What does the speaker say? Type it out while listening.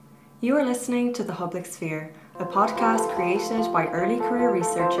You are listening to The Public Sphere, a podcast created by early career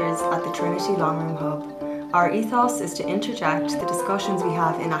researchers at the Trinity Longroom Hub. Our ethos is to interject the discussions we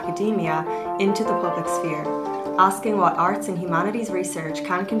have in academia into the public sphere, asking what arts and humanities research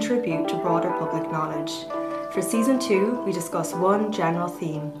can contribute to broader public knowledge. For Season 2, we discuss one general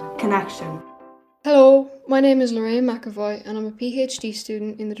theme, connection. Hello, my name is Lorraine McAvoy and I'm a PhD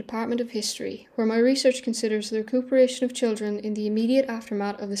student in the Department of History, where my research considers the recuperation of children in the immediate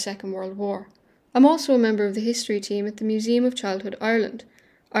aftermath of the Second World War. I'm also a member of the history team at the Músaem of Childhood Ireland,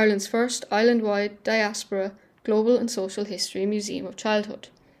 Ireland's first island-wide diaspora global and social history museum of childhood.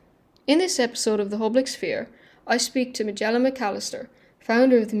 In this episode of The Public Sphere, I speak to Majella McAllister,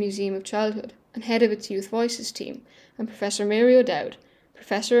 founder of the Músaem of Childhood and head of its Youth Voices team, and Professor Mary O'Dowd,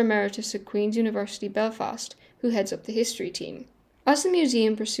 Professor Emeritus at Queen's University Belfast, who heads up the history team. As the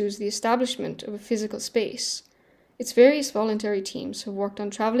museum pursues the establishment of a physical space, its various voluntary teams have worked on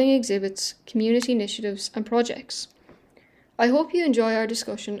travelling exhibits, community initiatives and projects. I hope you enjoy our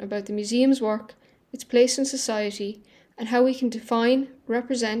discussion about the museum's work, its place in society, and how we can define,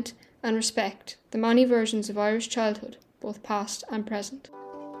 represent and respect the many versions of Irish childhood, both past and present.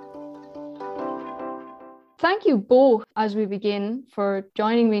 Thank you both as we begin for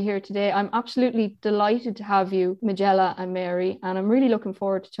joining me here today. I'm absolutely delighted to have you, Majella and Mary, and I'm really looking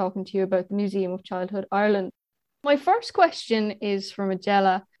forward to talking to you about the Músaem of Childhood Ireland. My first question is for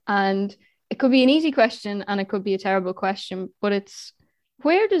Majella, and it could be an easy question and it could be a terrible question, but it's,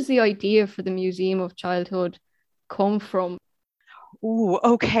 where does the idea for the Músaem of Childhood come from? Oh,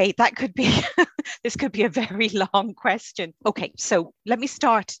 okay, that could be, this could be a very long question. Okay, so let me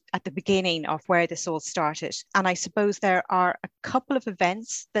start at the beginning of where this all started. And I suppose there are a couple of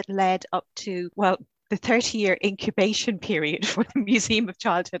events that led up to, well, the 30-year incubation period for the Músaem of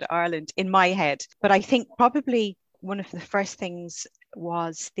Childhood Ireland in my head. But I think probably one of the first things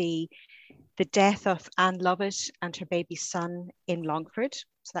was the death of Anne Lovett and her baby son in Longford.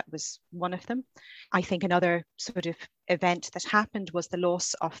 So that was one of them. I think another sort of event that happened was the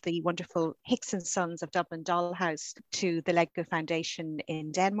loss of the wonderful Hicks and Sons of Dublin doll house to the Lego Foundation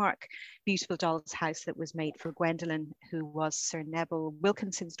in Denmark. Beautiful doll's house that was made for Gwendolen, who was Sir Neville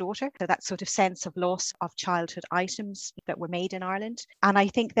Wilkinson's daughter. So that sort of sense of loss of childhood items that were made in Ireland. And I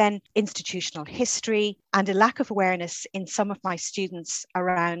think then institutional history and a lack of awareness in some of my students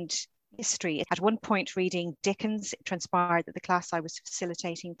around history. At one point reading Dickens, it transpired that the class I was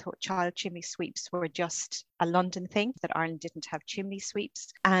facilitating thought child chimney sweeps were just a London thing, that Ireland didn't have chimney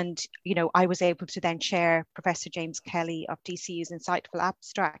sweeps. And, you know, I was able to then share Professor James Kelly of DCU's insightful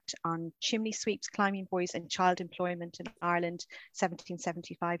abstract on chimney sweeps, climbing boys and child employment in Ireland,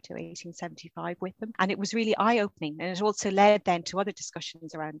 1775 to 1875 with them. And it was really eye-opening. And it also led then to other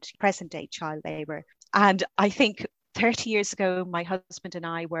discussions around present day child labour. And I think 30 years ago, my husband and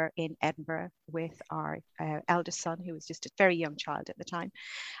I were in Edinburgh with our eldest son, who was just a very young child at the time.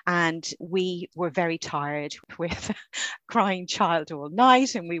 And we were very tired with crying child all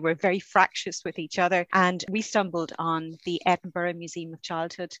night, and we were very fractious with each other. And we stumbled on the Edinburgh Músaem of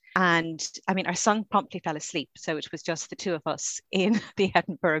Childhood. And I mean, our son promptly fell asleep. So it was just the two of us in the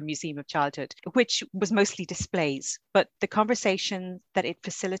Edinburgh Músaem of Childhood, which was mostly displays. But the conversation that it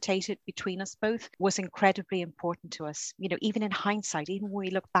facilitated between us both was incredibly important to us. You know, even in hindsight, even when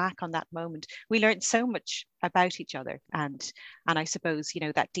we look back on that moment, we learned so much about each other. And I suppose, you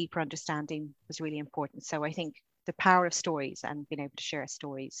know, that deeper understanding was really important. So I think the power of stories and being able to share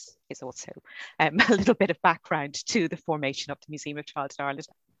stories is also a little bit of background to the formation of the Músaem of Childhood Ireland.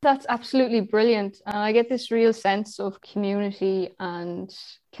 That's absolutely brilliant. And I get this real sense of community and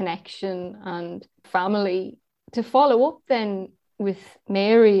connection and family. To follow up then with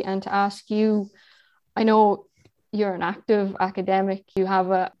Mary and to ask you, I know you're an active academic, you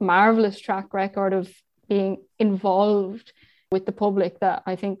have a marvellous track record of being involved with the public that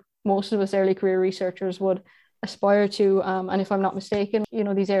I think most of us early career researchers would aspire to. And if I'm not mistaken, you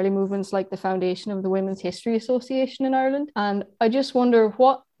know, these early movements like the foundation of the Women's History Association in Ireland. And I just wonder,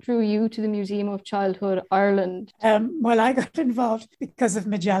 what drew you to the Músaem of Childhood Ireland? Well, I got involved because of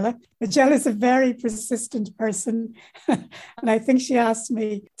Majella. Majella is a very persistent person. And I think she asked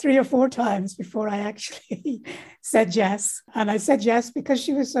me 3 or 4 times before I actually said yes. And I said yes because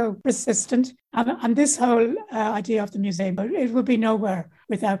she was so persistent. And this whole idea of the museum, it would be nowhere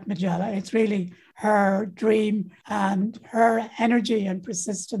without Majella. It's really her dream and her energy and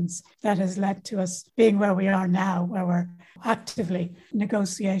persistence that has led to us being where we are now, where we're actively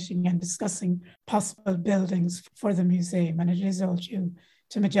negotiating and discussing possible buildings for the museum. And it is all due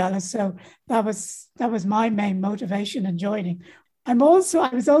to Majella. So that was my main motivation in joining. I was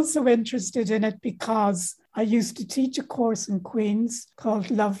also interested in it because I used to teach a course in Queen's called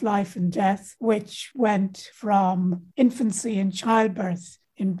Love, Life and Death, which went from infancy and childbirth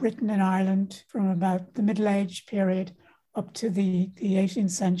in Britain and Ireland from about the Middle Age period up to the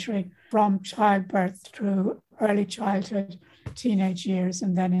 18th century, from childbirth through early childhood, teenage years,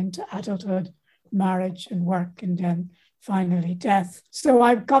 and then into adulthood, marriage and work, and then finally death. So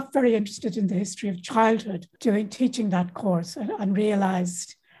I got very interested in the history of childhood teaching that course and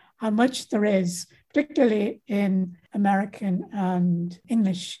realized how much there is, particularly in American and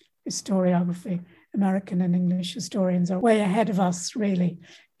English historiography. American and English historians are way ahead of us, really,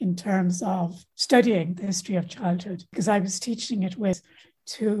 in terms of studying the history of childhood, because I was teaching it with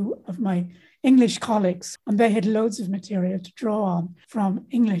two of my English colleagues, and they had loads of material to draw on from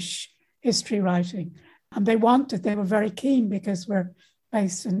English history writing. And they were very keen, because we're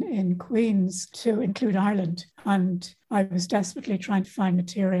based in Queen's, to include Ireland. And I was desperately trying to find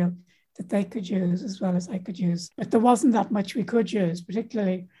material that they could use as well as I could use. But there wasn't that much we could use,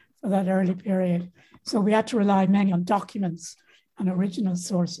 particularly for that early period. So we had to rely mainly on documents and original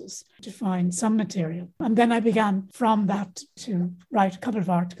sources to find some material. And then I began from that to write a couple of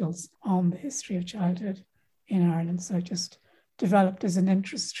articles on the history of childhood in Ireland. So it just developed as an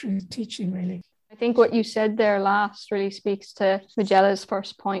interest through teaching, really. I think what you said there last really speaks to Majella's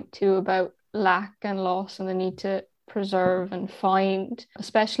first point too, about lack and loss and the need to preserve and find,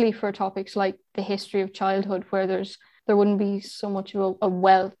 especially for topics like the history of childhood, where there wouldn't be so much of a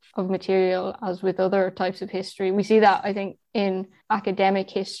wealth of material as with other types of history. We see that, I think, in academic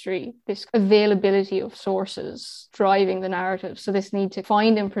history, this availability of sources driving the narrative. So this need to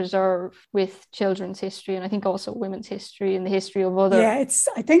find and preserve with children's history, and I think also women's history and the history of other... Yeah,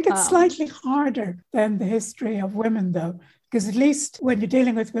 I think it's slightly harder than the history of women, though, because at least when you're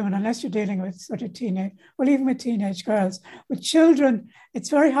dealing with women, unless you're dealing with sort of even with teenage girls, with children, it's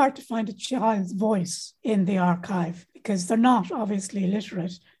very hard to find a child's voice in the archive because they're not obviously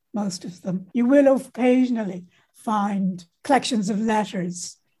literate, most of them. You will occasionally find collections of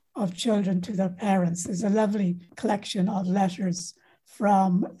letters of children to their parents. There's a lovely collection of letters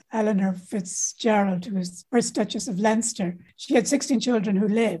from Eleanor Fitzgerald, who was first Duchess of Leinster. She had 16 children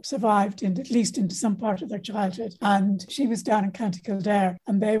who survived at least into some part of their childhood. And she was down in County Kildare,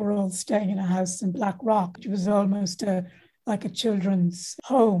 and they were all staying in a house in Blackrock, which was almost like a children's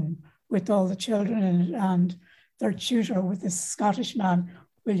home with all the children in it. And their tutor was this Scottish man,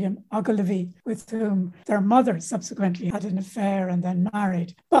 William Ogilvy, with whom their mother subsequently had an affair and then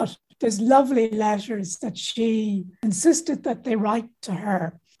married. But there's lovely letters that she insisted that they write to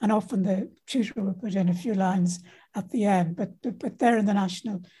her. And often the tutor would put in a few lines at the end. But they're in the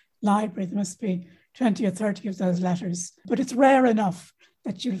National Library. There must be 20 or 30 of those letters. But it's rare enough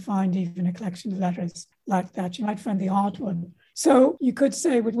that you'll find even a collection of letters like that. You might find the odd one. So you could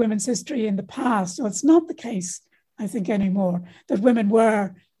say with women's history in the past, so it's not the case, I think, anymore, that women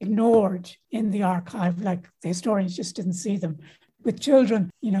were ignored in the archive, like the historians just didn't see them. With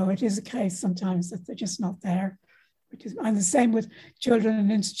children, it is a case sometimes that they're just not there. And the same with children in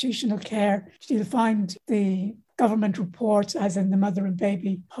institutional care. You'll find the government reports, as in the mother and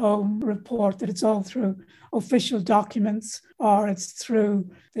baby home report, that it's all through official documents or it's through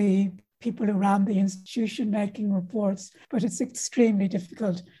the people who ran the institution making reports. But it's extremely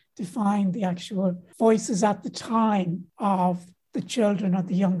difficult to find the actual voices at the time of the children or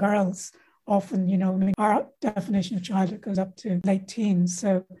the young girls. Often, our definition of childhood goes up to late teens.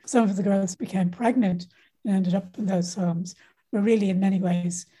 So some of the girls became pregnant and ended up in those homes. Were really, in many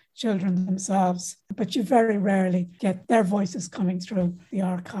ways, children themselves. But you very rarely get their voices coming through the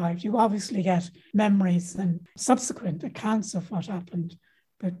archive. You obviously get memories and subsequent accounts of what happened.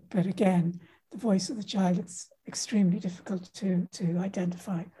 But again, the voice of the child, it's extremely difficult to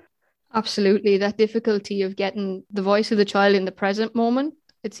identify. Absolutely. That difficulty of getting the voice of the child in the present moment,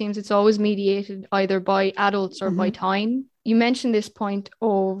 it seems it's always mediated either by adults or by time. You mentioned this point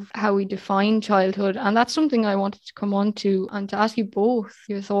of how we define childhood, and that's something I wanted to come on to and to ask you both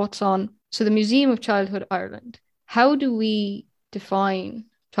your thoughts on. So the Músaem of Childhood Ireland, how do we define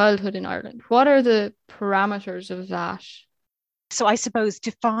childhood in Ireland? What are the parameters of that? So I suppose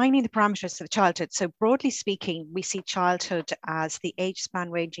defining the parameters of childhood. So broadly speaking, we see childhood as the age span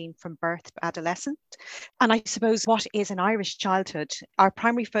ranging from birth to adolescence. And I suppose what is an Irish childhood? Our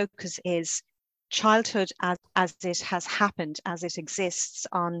primary focus is childhood as it has happened, as it exists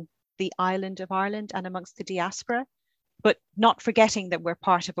on the island of Ireland and amongst the diaspora, but not forgetting that we're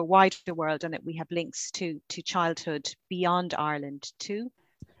part of a wider world and that we have links to childhood beyond Ireland too.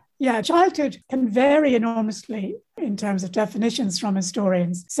 Yeah, childhood can vary enormously in terms of definitions from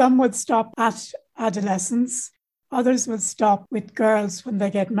historians. Some would stop at adolescence. Others will stop with girls when they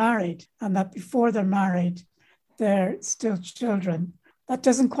get married, and that before they're married, they're still children. That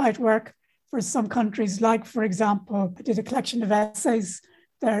doesn't quite work for some countries. Like, for example, I did a collection of essays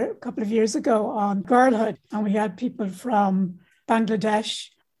there a couple of years ago on girlhood, and we had people from Bangladesh,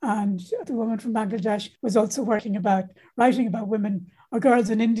 and the woman from Bangladesh was also writing about women or girls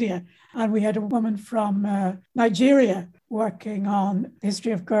in India. And we had a woman from Nigeria working on the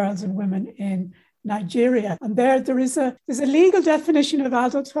history of girls and women in Nigeria. And there's a legal definition of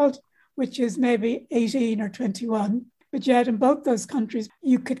adulthood, which is maybe 18 or 21. But yet in both those countries,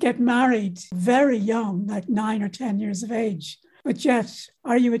 you could get married very young, like 9 or 10 years of age. But yet,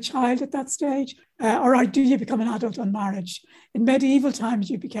 are you a child at that stage? Or do you become an adult on marriage? In medieval times,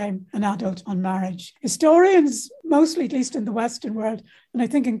 you became an adult on marriage. Historians, mostly, at least in the Western world, and I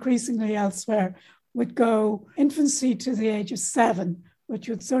think increasingly elsewhere, would go infancy to the age of 7, which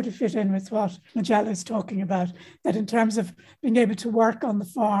would sort of fit in with what Majella is talking about, that in terms of being able to work on the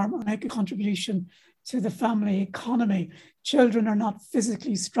farm or make a contribution to the family economy, children are not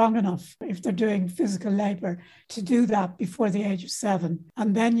physically strong enough, if they're doing physical labor, to do that before the age of 7.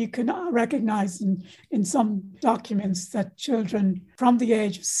 And then you can recognize in some documents that children from the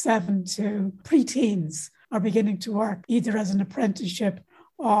age of 7 to pre-teens are beginning to work either as an apprenticeship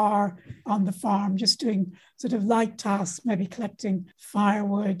or on the farm, just doing sort of light tasks, maybe collecting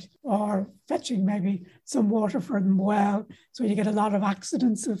firewood or fetching maybe some water for them well. So you get a lot of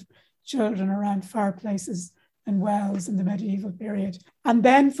accidents of children around fireplaces and wells in the medieval period. And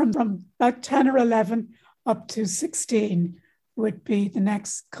then from about 10 or 11 up to 16 would be the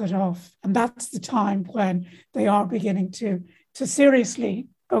next cutoff. And that's the time when they are beginning to seriously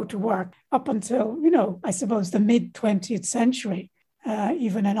go to work up until, I suppose the mid 20th century.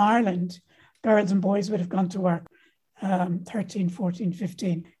 Even in Ireland, girls and boys would have gone to work 13, 14,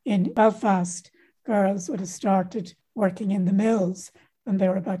 15. In Belfast, girls would have started working in the mills when they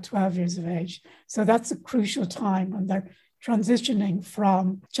were about 12 years of age. So that's a crucial time when they're transitioning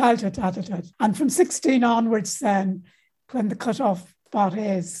from childhood to adulthood. And from 16 onwards then, when the cutoff spot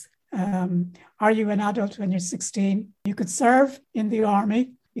is, are you an adult when you're 16? You could serve in the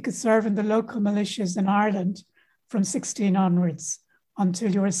army, you could serve in the local militias in Ireland from 16 onwards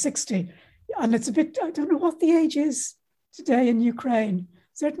until you were 60. And it's a bit, I don't know what the age is today in Ukraine.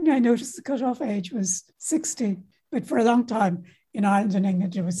 Certainly I noticed the cutoff age was 60, but for a long time, in Ireland and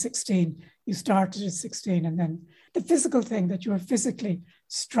England, it was 16. You started at 16, and then the physical thing that you were physically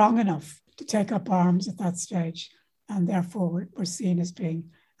strong enough to take up arms at that stage, and therefore were seen as being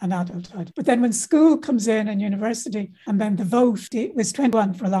an adulthood. But then when school comes in and university, and then the vote, it was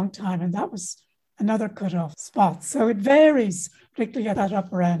 21 for a long time, and that was another cutoff spot. So it varies, particularly at that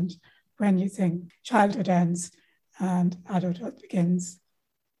upper end, when you think childhood ends and adulthood begins.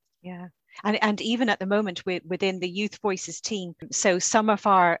 Yeah. And even at the moment within the Youth Voices team, so some of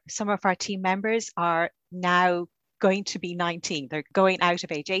our team members are now going to be 19. They're going out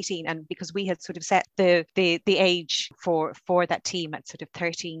of age 18, and because we had sort of set the age for that team at sort of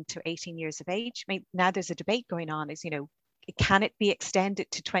 13 to 18 years of age. I mean, now there's a debate going on: is can it be extended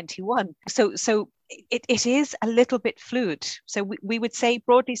to 21? So it is a little bit fluid. So we would say,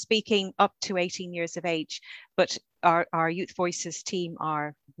 broadly speaking, up to 18 years of age, but our Youth Voices team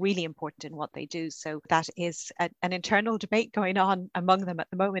are really important in what they do. So that is an internal debate going on among them at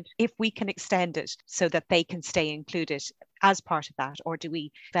the moment, if we can extend it so that they can stay included as part of that, or do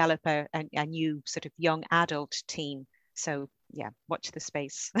we develop a new sort of young adult team? So yeah, watch the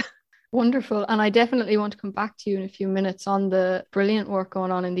space. Wonderful. And I definitely want to come back to you in a few minutes on the brilliant work going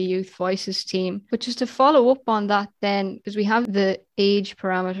on in the Youth Voices team. But just to follow up on that then, because we have the age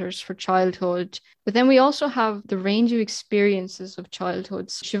parameters for childhood, but then we also have the range of experiences of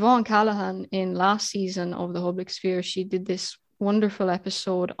childhoods. Siobhan Callahan in last season of the Public Sphere, she did this wonderful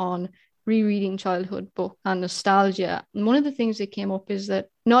episode on rereading childhood book and nostalgia. And one of the things that came up is that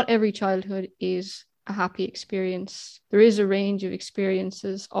not every childhood is a happy experience. There is a range of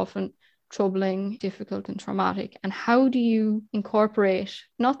experiences, often troubling, difficult, and traumatic. And how do you incorporate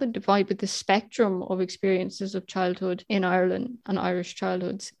not the divide, but the spectrum of experiences of childhood in Ireland and Irish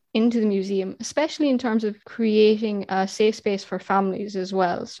childhoods into the museum, especially in terms of creating a safe space for families as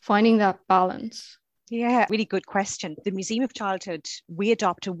well, finding that balance? Yeah, really good question. The Museum of Childhood, we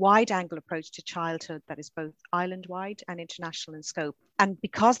adopt a wide-angle approach to childhood that is both island-wide and international in scope. And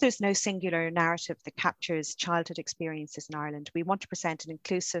because there's no singular narrative that captures childhood experiences in Ireland, we want to present an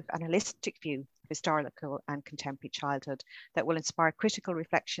inclusive and holistic view of historical and contemporary childhood that will inspire critical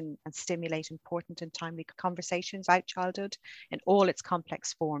reflection and stimulate important and timely conversations about childhood in all its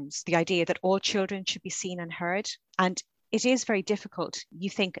complex forms. The idea that all children should be seen and heard, and it is very difficult. You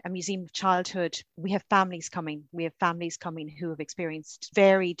think a museum of childhood, we have families coming. We have families coming who have experienced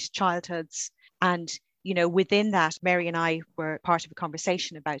varied childhoods. And within that, Mary and I were part of a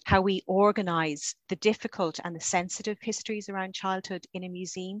conversation about how we organise the difficult and the sensitive histories around childhood in a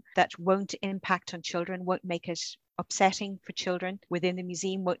museum that won't impact on children, won't make it upsetting for children within the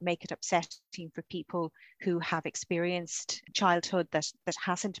museum, won't make it upsetting for people who have experienced childhood that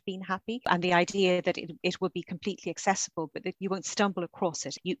hasn't been happy. And the idea that it will be completely accessible, but that you won't stumble across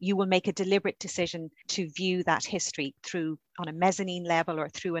it. You will make a deliberate decision to view that history through on a mezzanine level or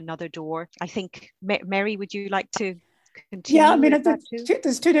through another door. I think, Mary, would you like to continue? Yeah, I mean, with that too?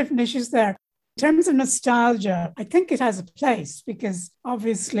 there's two different issues there. In terms of nostalgia, I think it has a place because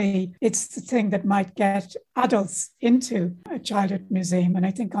obviously it's the thing that might get adults into a childhood museum. And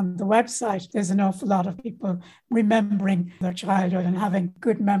I think on the website, there's an awful lot of people remembering their childhood and having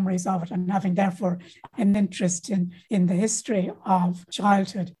good memories of it and having therefore an interest in the history of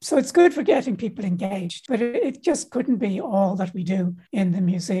childhood. So it's good for getting people engaged, but it just couldn't be all that we do in the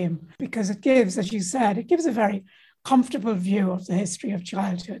museum because it gives, as you said, it gives a very comfortable view of the history of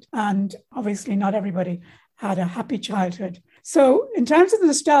childhood. And obviously not everybody had a happy childhood. So in terms of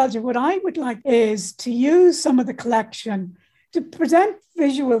nostalgia, what I would like is to use some of the collection to present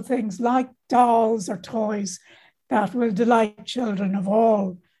visual things like dolls or toys that will delight children of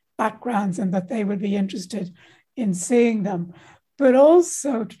all backgrounds and that they will be interested in seeing them, but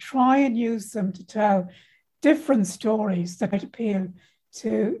also to try and use them to tell different stories that might appeal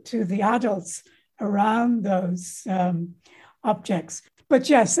to the adults around those objects. But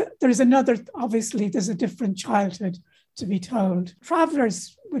yes, there's a different childhood to be told.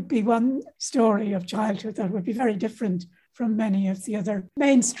 Travelers would be one story of childhood that would be very different from many of the other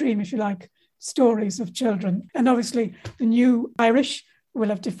mainstream, if you like, stories of children. And obviously the new Irish will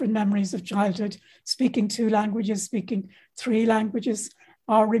have different memories of childhood, speaking 2 languages, speaking 3 languages,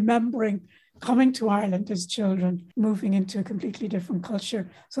 or remembering coming to Ireland as children, moving into a completely different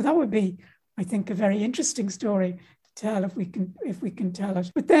culture. So that would be, I think, a very interesting story to tell if we can tell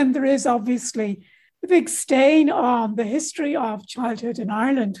it. But then there is obviously the big stain on the history of childhood in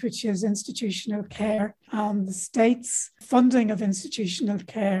Ireland, which is institutional care and the state's funding of institutional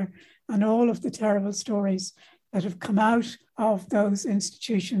care and all of the terrible stories that have come out of those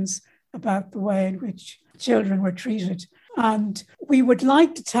institutions about the way in which children were treated. And we would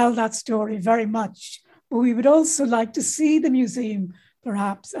like to tell that story very much, but we would also like to see the museum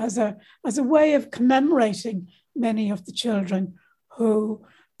perhaps as a way of commemorating many of the children who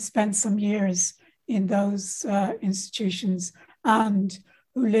spent some years in those institutions and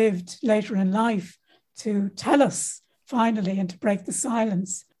who lived later in life to tell us finally and to break the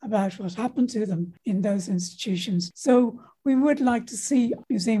silence about what happened to them in those institutions. So we would like to see a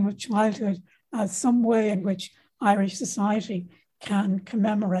Museum of Childhood as some way in which Irish society can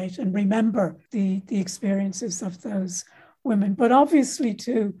commemorate and remember the experiences of those women. But obviously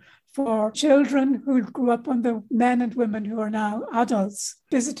too, for children who grew up on the men and women who are now adults,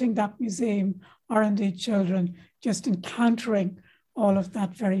 visiting that museum, or indeed children just encountering all of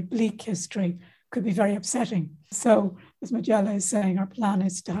that very bleak history could be very upsetting. So as Majella is saying, our plan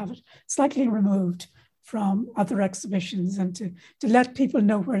is to have it slightly removed from other exhibitions and to let people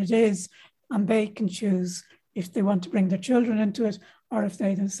know where it is, and they can choose if they want to bring their children into it or if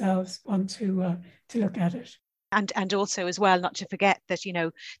they themselves want to look at it. And also as well, not to forget that,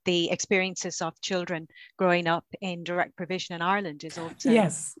 the experiences of children growing up in direct provision in Ireland is also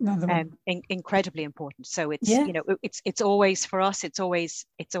incredibly important. So it's, it's always for us, it's always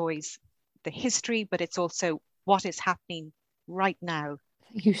the history, but it's also what is happening right now.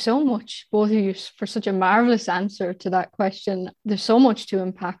 Thank you so much, both of you, for such a marvelous answer to that question. There's so much to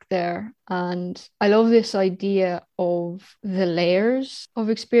unpack there. And I love this idea of the layers of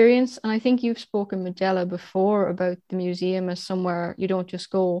experience. And I think you've spoken, Majella, before about the museum as somewhere you don't just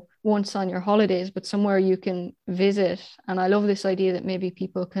go once on your holidays, but somewhere you can visit. And I love this idea that maybe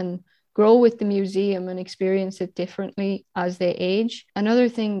people can grow with the museum and experience it differently as they age. Another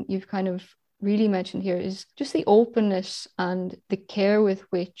thing you've kind of really mentioned here is just the openness and the care with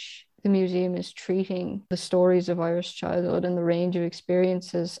which the museum is treating the stories of Irish childhood and the range of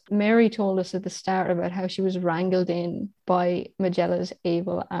experiences. Mary told us at the start about how she was wrangled in by Majella's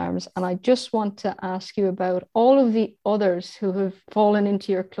able arms. And I just want to ask you about all of the others who have fallen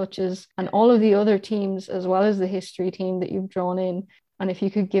into your clutches and all of the other teams, as well as the history team that you've drawn in. And if you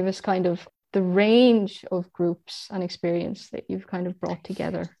could give us kind of the range of groups and experience that you've kind of brought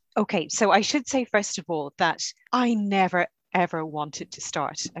together. Okay, so I should say, first of all, that I never, ever wanted to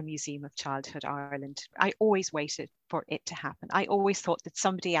start a Museum of Childhood Ireland. I always waited for it to happen. I always thought that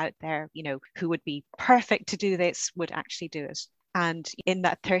somebody out there, who would be perfect to do this would actually do it. And in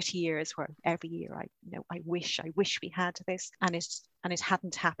that 30 years where every year I wish we had this, and it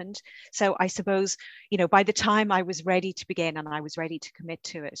hadn't happened. So I suppose, by the time I was ready to begin and I was ready to commit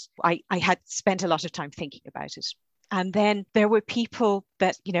to it, I had spent a lot of time thinking about it. And then there were people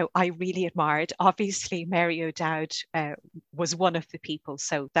that, I really admired. Obviously, Mary O'Dowd was one of the people.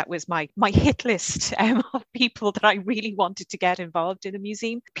 So that was my hit list of people that I really wanted to get involved in the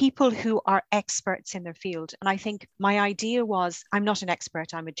museum. People who are experts in their field. And I think my idea was, I'm not an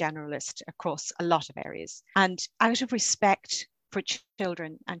expert, I'm a generalist across a lot of areas. And out of respect for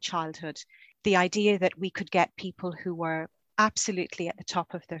children and childhood, the idea that we could get people who were absolutely at the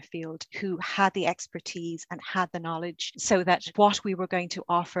top of their field, who had the expertise and had the knowledge, so that what we were going to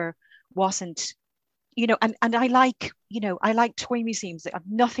offer wasn't, and I like toy museums. I have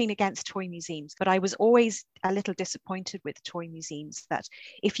nothing against toy museums, but I was always a little disappointed with toy museums that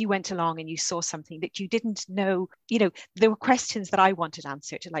if you went along and you saw something that you didn't know, there were questions that I wanted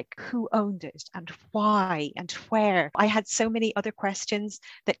answered, like who owned it and why and where. I had so many other questions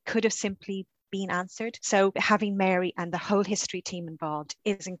that could have simply been answered. So having Mary and the whole history team involved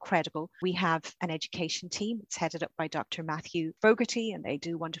is incredible. We have an education team. It's headed up by Dr. Matthew Fogarty, and they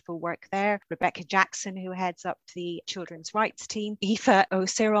do wonderful work there. Rebecca Jackson, who heads up the children's rights team. Aoife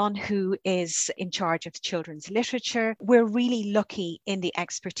O'Siron, who is in charge of children's literature. We're really lucky in the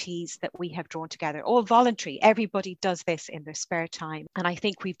expertise that we have drawn together, all voluntary. Everybody does this in their spare time. And I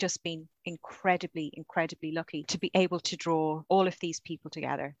think we've just been incredibly lucky to be able to draw all of these people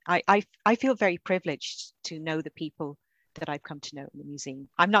together. I feel very privileged to know the people that I've come to know in the museum.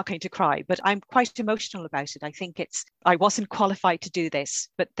 I'm not going to cry, but I'm quite emotional about it. I think I wasn't qualified to do this,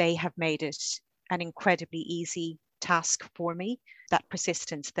 but they have made it an incredibly easy task for me. That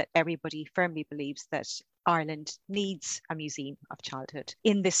persistence that everybody firmly believes that Ireland needs a museum of childhood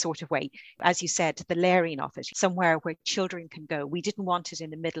in this sort of way. As you said, the layering of it, somewhere where children can go. We didn't want it in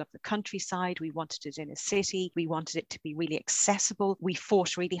the middle of the countryside. We wanted it in a city. We wanted it to be really accessible. We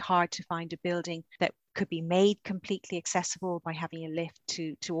fought really hard to find a building that could be made completely accessible by having a lift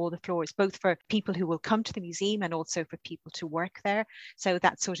to all the floors, both for people who will come to the museum and also for people to work there. So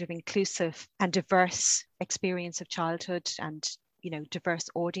that sort of inclusive and diverse experience of childhood and diverse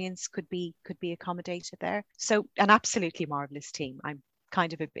audience could be accommodated there. So an absolutely marvelous team. I'm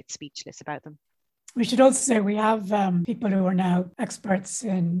kind of a bit speechless about them. We should also say we have people who are now experts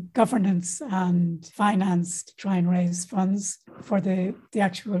in governance and finance to try and raise funds for the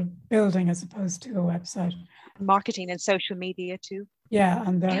actual building as opposed to a website. Marketing and social media too. Yeah,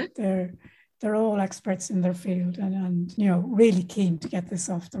 and they're all experts in their field and really keen to get this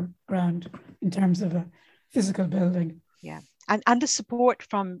off the ground in terms of a physical building. Yeah. And the support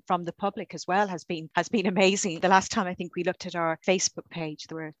from the public as well has been amazing. The last time I think we looked at our Facebook page,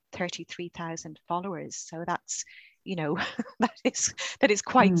 there were 33,000 followers. So that's, that is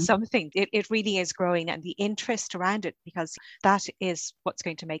quite something. It really is growing, and the interest around it, because that is what's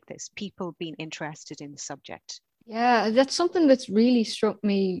going to make this, people being interested in the subject. Yeah, that's something that's really struck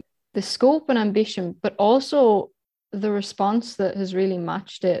me, the scope and ambition, but also the response that has really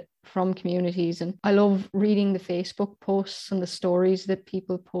matched it from communities. And I love reading the Facebook posts and the stories that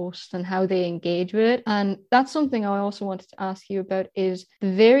people post and how they engage with it. And that's something I also wanted to ask you about, is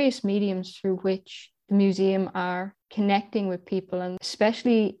the various mediums through which the museum are connecting with people. And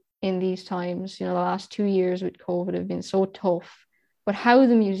especially in these times, the last 2 years with COVID have been so tough, but how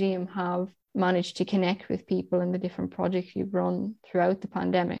the museum have managed to connect with people in the different projects you've run throughout the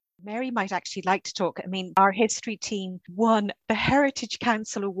pandemic. Mary might actually like to talk. I mean, our history team won the Heritage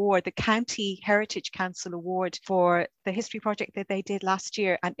Council Award, the County Heritage Council Award for the history project that they did last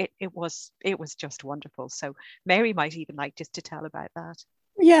year. And it was just wonderful. So Mary might even like just to tell about that.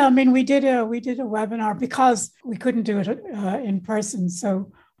 Yeah, I mean, we did a webinar because we couldn't do it in person.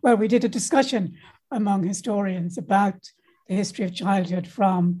 So, we did a discussion among historians about the history of childhood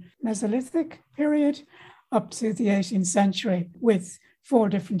from Mesolithic period up to the 18th century with 4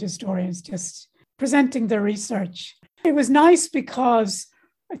 different historians just presenting their research. It was nice because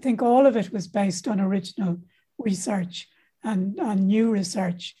I think all of it was based on original research and new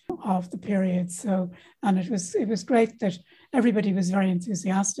research of the period. So, and it was great that everybody was very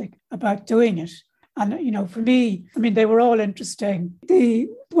enthusiastic about doing it. And, for me, I mean, they were all interesting.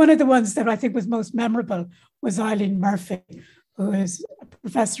 One of the ones that I think was most memorable was Eileen Murphy, who is a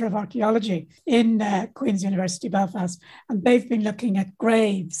professor of archaeology in Queen's University Belfast. And they've been looking at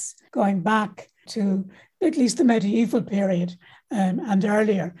graves going back to at least the medieval period and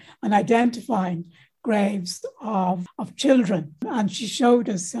earlier, and identifying graves of children. And she showed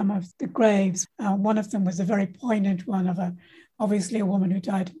us some of the graves. One of them was a very poignant one of obviously a woman who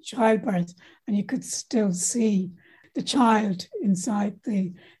died in childbirth, and you could still see the child inside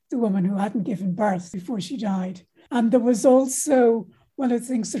the woman who hadn't given birth before she died. And there was also one of the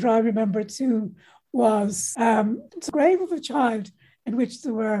things that I remember too was the grave of a child in which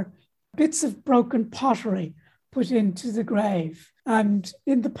there were bits of broken pottery put into the grave. And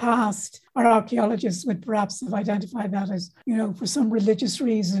in the past, our archaeologists would perhaps have identified that as, for some religious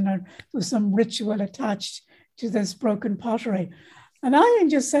reason or with some ritual attached to this broken pottery. And I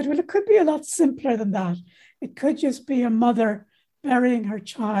just said, well, it could be a lot simpler than that. It could just be a mother burying her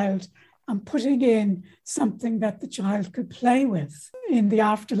child and putting in something that the child could play with in the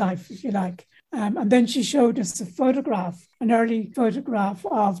afterlife, if you like. And then she showed us a photograph, an early photograph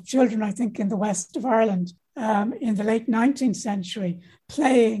of children, I think, in the west of Ireland in the late 19th century,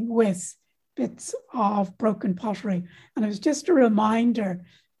 playing with bits of broken pottery. And it was just a reminder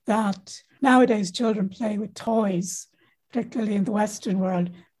that nowadays children play with toys, particularly in the Western world.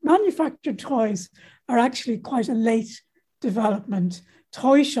 Manufactured toys are actually quite a late development.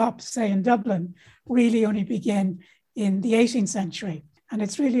 Toy shops, say in Dublin, really only begin in the 18th century. And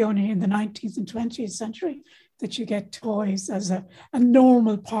it's really only in the 19th and 20th century that you get toys as a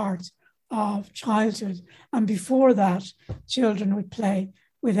normal part of childhood. And before that, children would play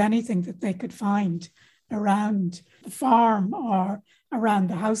with anything that they could find around the farm or around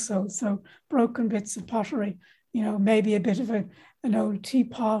the household. So broken bits of pottery, maybe a bit of an old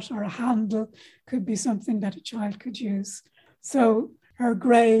teapot or a handle could be something that a child could use. So her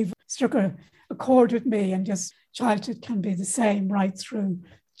grave struck a chord with me, and just childhood can be the same right through.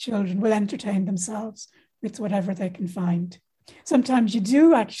 Children will entertain themselves with whatever they can find. Sometimes you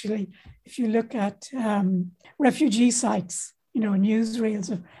do actually, if you look at refugee sites, newsreels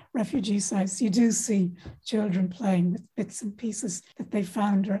of refugee sites, you do see children playing with bits and pieces that they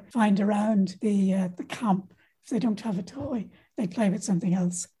found or find around the camp. If they don't have a toy, they play with something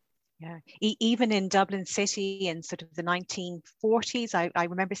else. Yeah, even in Dublin City in sort of the 1940s, I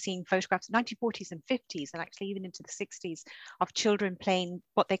remember seeing photographs, 1940s and 50s, and actually even into the 60s, of children playing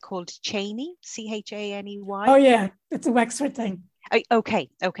what they called Chaney, Chaney. Oh yeah, it's a Wexford thing. Okay,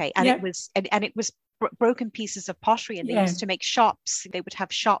 and yeah. it was broken pieces of pottery, and they used to make shops. They would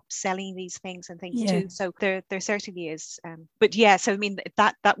have shops selling these things and things too. So there certainly is. But yeah, so I mean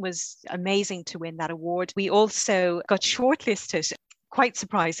that was amazing to win that award. We also got shortlisted. Quite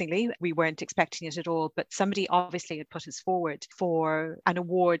surprisingly, we weren't expecting it at all, but somebody obviously had put us forward for an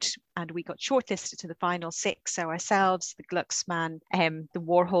award, and we got shortlisted to the final 6. So ourselves, the Glucksman, the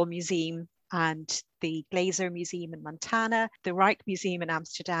Warhol Museum, and the Glaser Museum in Montana, the Reich Museum in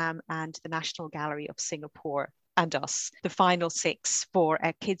Amsterdam, and the National Gallery of Singapore. And us, the final 6 for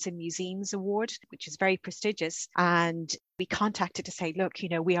a Kids in Museums Award, which is very prestigious. And we contacted to say, look,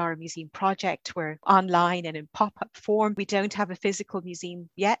 we are a museum project. We're online and in pop-up form. We don't have a physical museum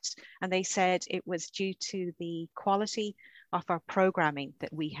yet. And they said it was due to the quality of our programming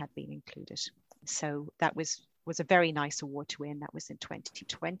that we had been included. So that was a very nice award to win. That was in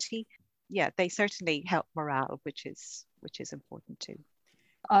 2020. Yeah, they certainly help morale, which is important too.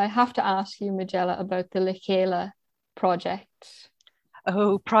 I have to ask you, Majella, about the Lekela project.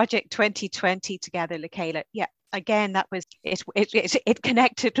 Oh, Project 2020 Together, Lekela. Yeah, again, that was it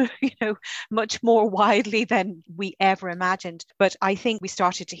connected, much more widely than we ever imagined. But I think we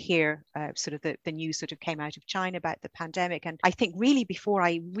started to hear sort of the news sort of came out of China about the pandemic. And I think really before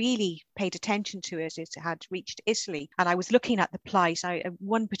I really paid attention to it, it had reached Italy. And I was looking at the plight.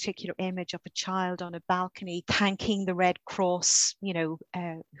 One particular image of a child on a balcony thanking the Red Cross,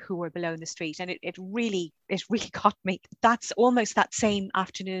 who were below in the street. And it really got me. That's almost that same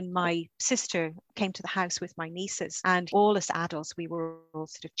afternoon, my sister came to the house with my nieces, and all us adults, we were all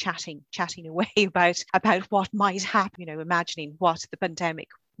sort of chatting away about what might happen, imagining what the pandemic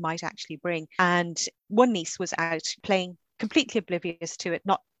might actually bring. And one niece was out playing, completely oblivious to it,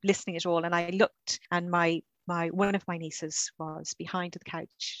 not listening at all. And I looked, and one of my nieces was behind the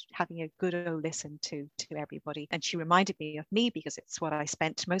couch having a good old listen to everybody. And she reminded me of me, because it's what I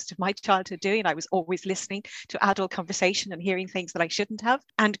spent most of my childhood doing. I was always listening to adult conversation and hearing things that I shouldn't have.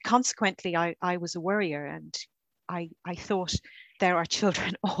 And consequently, I was a worrier. And I thought, there are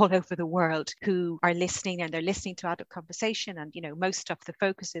children all over the world who are listening, and they're listening to adult conversation. And, most of the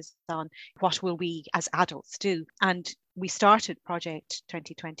focus is on what will we as adults do. And we started Project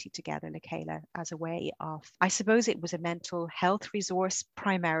 2020 together, Michaela, as a way of, I suppose it was a mental health resource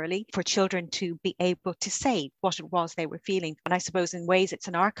primarily for children to be able to say what it was they were feeling. And I suppose in ways it's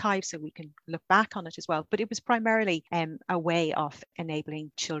an archive, so we can look back on it as well. But it was primarily a way of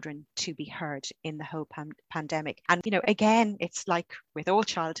enabling children to be heard in the whole pandemic. And, again, it's like with all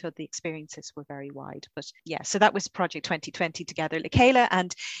childhood, the experiences were very wide. But yeah, so that was Project 2020 together, Michaela,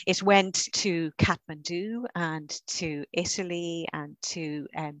 and it went to Kathmandu and to Italy and to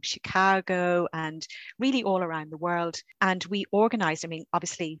Chicago and really all around the world. And we organized,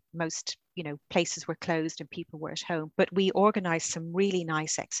 obviously most places were closed and people were at home, but we organized some really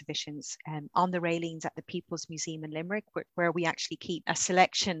nice exhibitions on the railings at the People's Museum in Limerick, where we actually keep a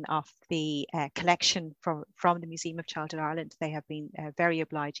selection of the collection from the Museum of Childhood Ireland. They have been very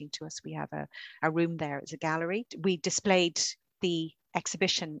obliging to us. We have a room there as a gallery. We displayed the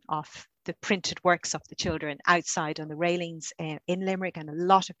exhibition of the printed works of the children outside on the railings in Limerick, and a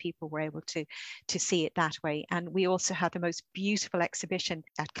lot of people were able to see it that way. And we also had the most beautiful exhibition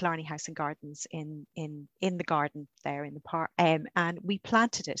at Killarney House and Gardens in the garden there in the park, and we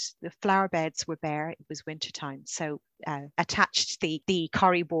planted it. The flower beds were bare, it was wintertime, so attached the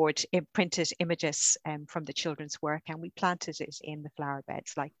corrie board printed images from the children's work, and we planted it in the flower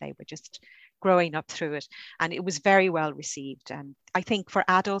beds like they were just growing up through it, and it was very well received. And I think for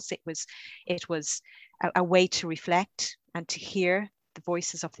adults it was a way to reflect and to hear the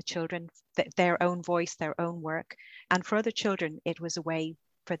voices of the children, their own voice, their own work. And for other children it was a way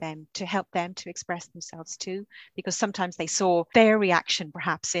for them to help them to express themselves too, because sometimes they saw their reaction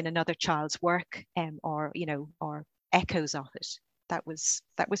perhaps in another child's work, or echoes of it. That was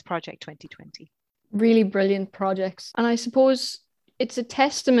Project 2020. Really brilliant projects. And I suppose it's a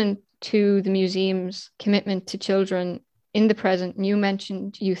testament to the museum's commitment to children in the present. You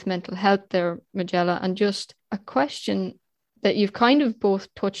mentioned youth mental health there, Majella, and just a question that you've kind of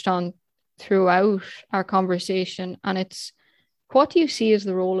both touched on throughout our conversation, and it's, what do you see as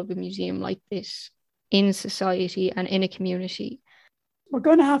the role of a museum like this in society and in a community? We're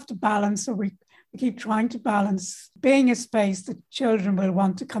going to have to balance, or we keep trying to balance, being a space that children will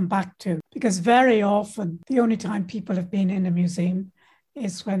want to come back to, because very often the only time people have been in a museum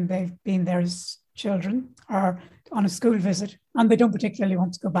is when they've been there as children or on a school visit, and they don't particularly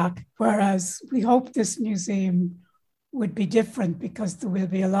want to go back. Whereas we hope this museum would be different, because there will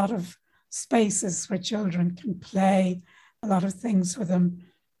be a lot of spaces where children can play, a lot of things for them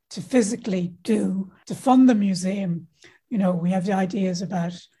to physically do to fund the museum. We have the ideas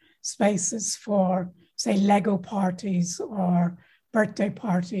about spaces for, say, Lego parties or birthday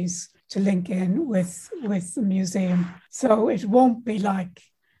parties to link in with the museum. So it won't be like,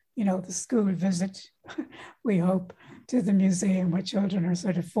 the school visit, we hope, to the museum, where children are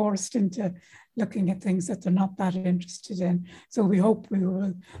sort of forced into looking at things that they're not that interested in. So we hope we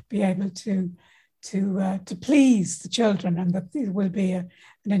will be able to please the children, and that it will be an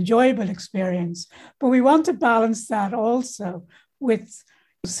enjoyable experience. But we want to balance that also with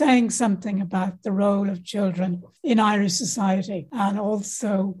saying something about the role of children in Irish society, and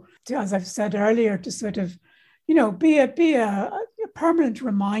also, as I've said earlier, to sort of, be a permanent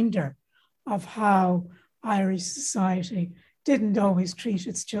reminder of how Irish society didn't always treat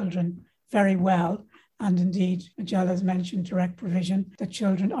its children very well. And indeed, Majella has mentioned direct provision, that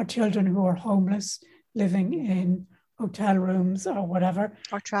children who are homeless, living in hotel rooms or whatever.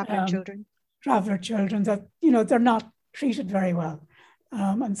 Or traveller children. Traveller children, that, they're not treated very well.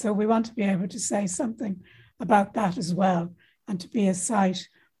 And so we want to be able to say something about that as well, and to be a site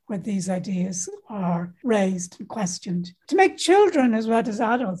where these ideas are raised and questioned, to make children as well as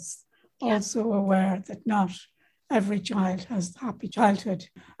adults also aware that not every child has a happy childhood.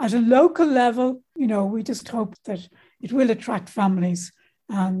 At a local level, we just hope that it will attract families,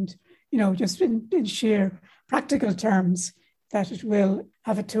 and, just in sheer practical terms, that it will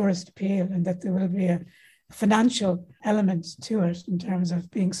have a tourist appeal, and that there will be a financial element to it in terms of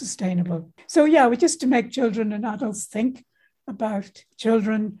being sustainable. So we just to make children and adults think about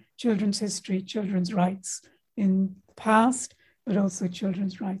children's history, children's rights in the past, but also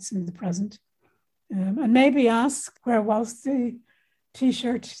children's rights in the present. And maybe ask, where was the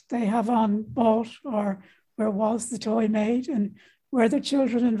T-shirt they have on bought, or where was the toy made, and were there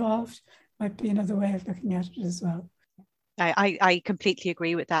children involved? Might be another way of looking at it as well. I completely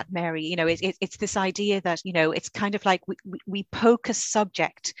agree with that, Mary. It's this idea that, it's kind of like we poke a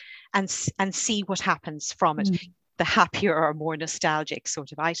subject and see what happens from it. The happier or more nostalgic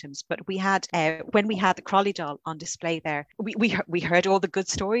sort of items. But we had, when we had the Crawley doll on display there, we heard all the good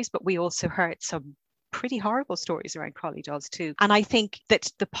stories, but we also heard some pretty horrible stories around Crawley dolls too. And I think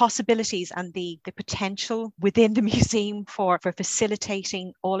that the possibilities and the potential within the museum for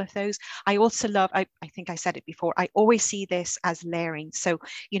facilitating all of those. I also love, I think I said it before, I always see this as layering. So,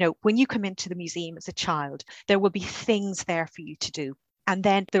 when you come into the museum as a child, there will be things there for you to do. And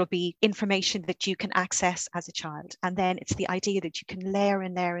then there'll be information that you can access as a child. And then it's the idea that you can layer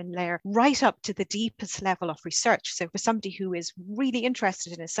and layer and layer right up to the deepest level of research. So for somebody who is really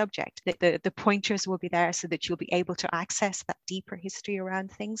interested in a subject, the pointers will be there so that you'll be able to access that deeper history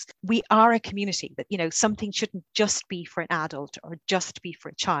around things. We are a community that, something shouldn't just be for an adult or just be for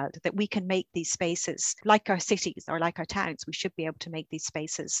a child, that we can make these spaces like our cities or like our towns. We should be able to make these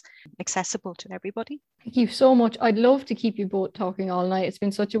spaces accessible to everybody. Thank you so much. I'd love to keep you both talking all night. It's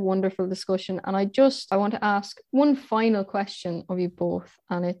been such a wonderful discussion. And I want to ask one final question of you both.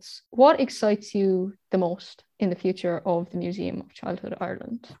 And it's, what excites you the most in the future of the Museum of Childhood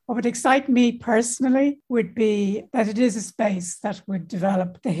Ireland? What would excite me personally would be that it is a space that would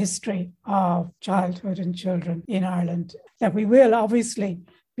develop the history of childhood and children in Ireland. That we will obviously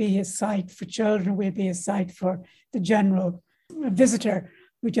be a site for children, we'll be a site for the general visitor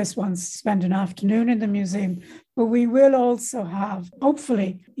who just wants to spend an afternoon in the museum. But we will also have,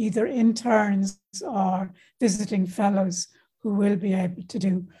 hopefully, either interns or visiting fellows who will be able to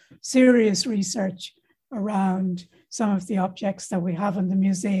do serious research around some of the objects that we have in the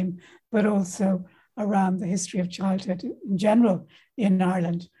museum, but also around the history of childhood in general in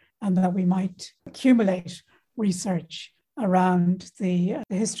Ireland, and that we might accumulate research around the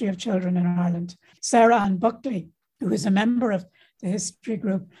history of children in Ireland. Sarah Ann Buckley, who is a member of the history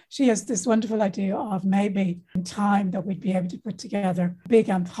group, she has this wonderful idea of maybe in time that we'd be able to put together a big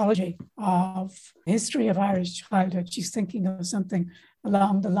anthology of history of Irish childhood. She's thinking of something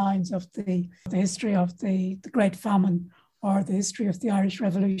along the lines of the history of the Great Famine or the history of the Irish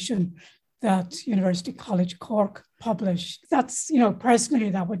Revolution that University College Cork published. That's,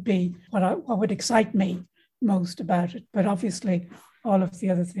 personally, that would be what would excite me most about it. But obviously, all of the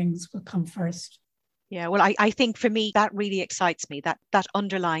other things will come first. Yeah, well, I think for me, that really excites me. That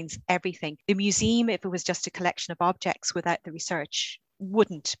underlines everything. The museum, if it was just a collection of objects without the research,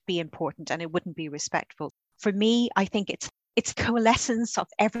 wouldn't be important and it wouldn't be respectful. For me, I think it's coalescence of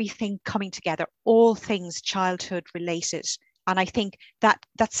everything coming together, all things childhood related. And I think that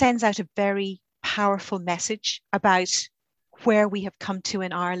sends out a very powerful message about where we have come to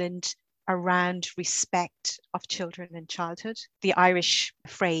in Ireland around respect of children and childhood. The Irish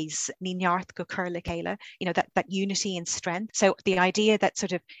phrase, "Ní neart go cur le chéile," that unity and strength. So the idea that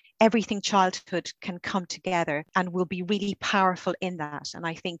sort of everything childhood can come together and will be really powerful in that. And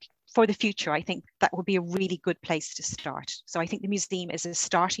I think for the future, I think that would be a really good place to start. So I think the museum is a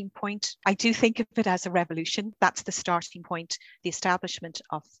starting point. I do think of it as a revolution. That's the starting point. The establishment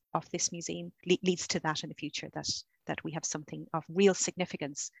of this museum leads to that in the future, that we have something of real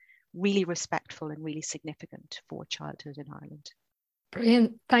significance, really respectful and really significant for childhood in Ireland.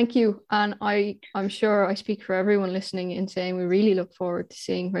 Brilliant. Thank you. And I'm sure I speak for everyone listening in saying we really look forward to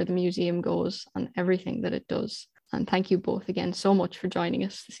seeing where the museum goes and everything that it does. And thank you both again so much for joining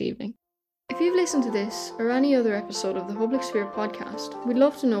us this evening. If you've listened to this or any other episode of the Public Sphere podcast, we'd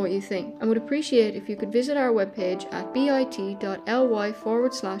love to know what you think and would appreciate if you could visit our webpage at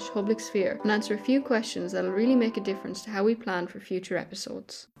bit.ly/publicsphere and answer a few questions that'll really make a difference to how we plan for future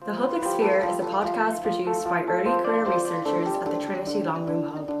episodes. The Public Sphere is a podcast produced by early career researchers at the Trinity Longroom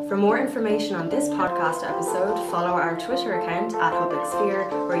Hub. For more information on this podcast episode, follow our Twitter account at Public Sphere,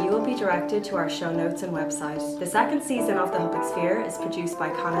 where you will be directed to our show notes and website. The second season of the Public Sphere is produced by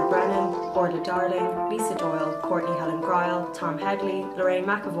Conor Brennan, Orla Darling, Lisa Doyle, Courtney Helen Gryle, Tom Hegley, Lorraine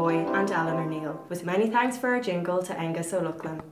McAvoy and Ellen O'Neill, with many thanks for our jingle to Angus O'Loughlin.